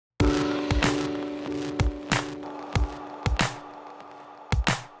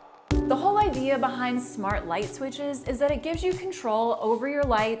The whole idea behind smart light switches is that it gives you control over your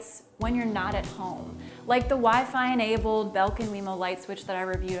lights when you're not at home, like the Wi-Fi enabled Belkin Wemo light switch that I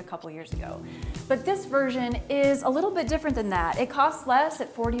reviewed a couple years ago. But this version is a little bit different than that. It costs less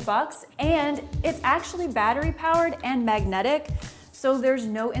at 40 bucks and it's actually battery powered and magnetic, so there's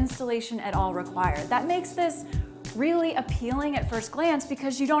no installation at all required. That makes this really appealing at first glance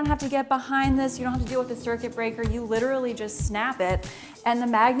because you don't have to get behind this, you don't have to deal with the circuit breaker, you literally just snap it and the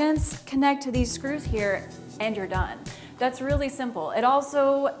magnets connect to these screws here and you're done. That's really simple. It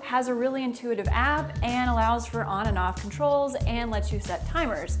also has a really intuitive app and allows for on and off controls and lets you set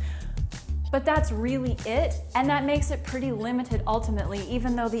timers. But that's really it, and that makes it pretty limited ultimately,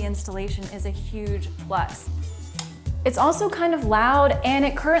 even though the installation is a huge plus. It's also kind of loud, and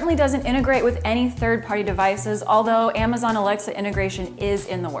it currently doesn't integrate with any third-party devices, although Amazon Alexa integration is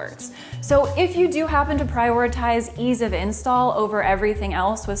in the works. So if you do happen to prioritize ease of install over everything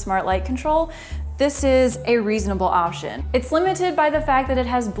else with smart light control, this is a reasonable option. It's limited by the fact that it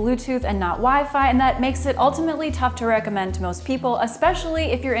has Bluetooth and not Wi-Fi, and that makes it ultimately tough to recommend to most people, especially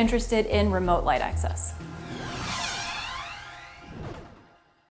if you're interested in remote light access.